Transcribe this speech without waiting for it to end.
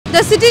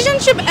The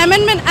Citizenship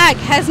Amendment Act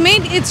has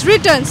made its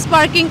return,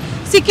 sparking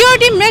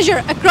security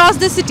measures across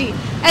the city.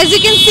 As you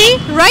can see,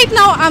 right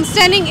now I'm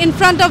standing in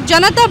front of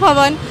Janata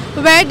Bhavan,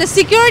 where the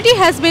security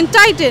has been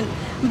tightened.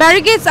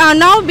 Barricades are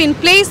now being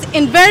placed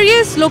in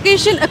various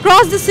locations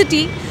across the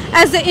city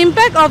as the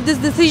impact of this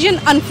decision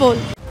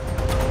unfolds.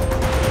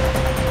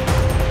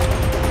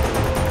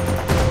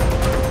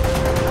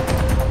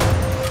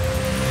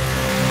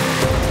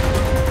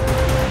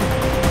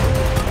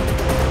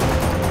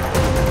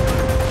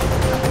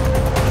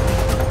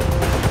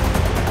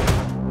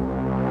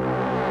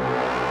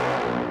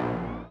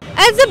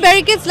 As the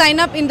barricades line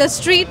up in the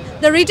street,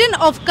 the return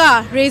of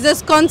car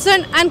raises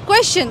concern and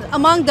questions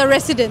among the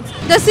residents.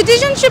 The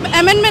Citizenship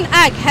Amendment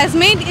Act has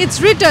made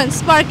its return,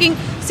 sparking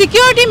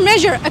security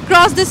measures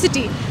across the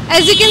city.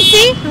 As you can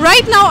see,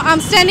 right now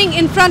I'm standing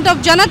in front of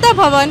Janata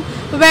Bhavan,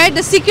 where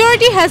the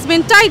security has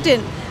been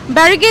tightened.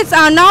 Barricades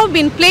are now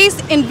being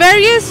placed in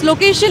various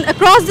locations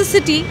across the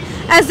city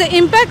as the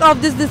impact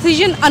of this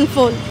decision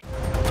unfolds.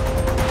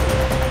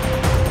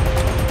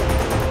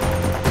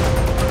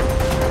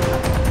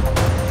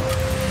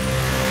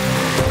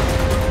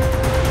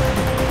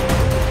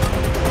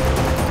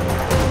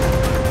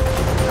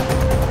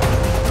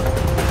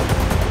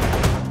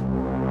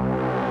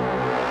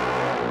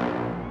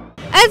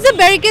 As the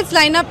barricades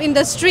line up in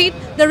the street,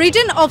 the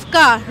return of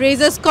car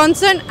raises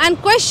concern and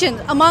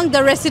questions among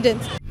the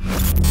residents.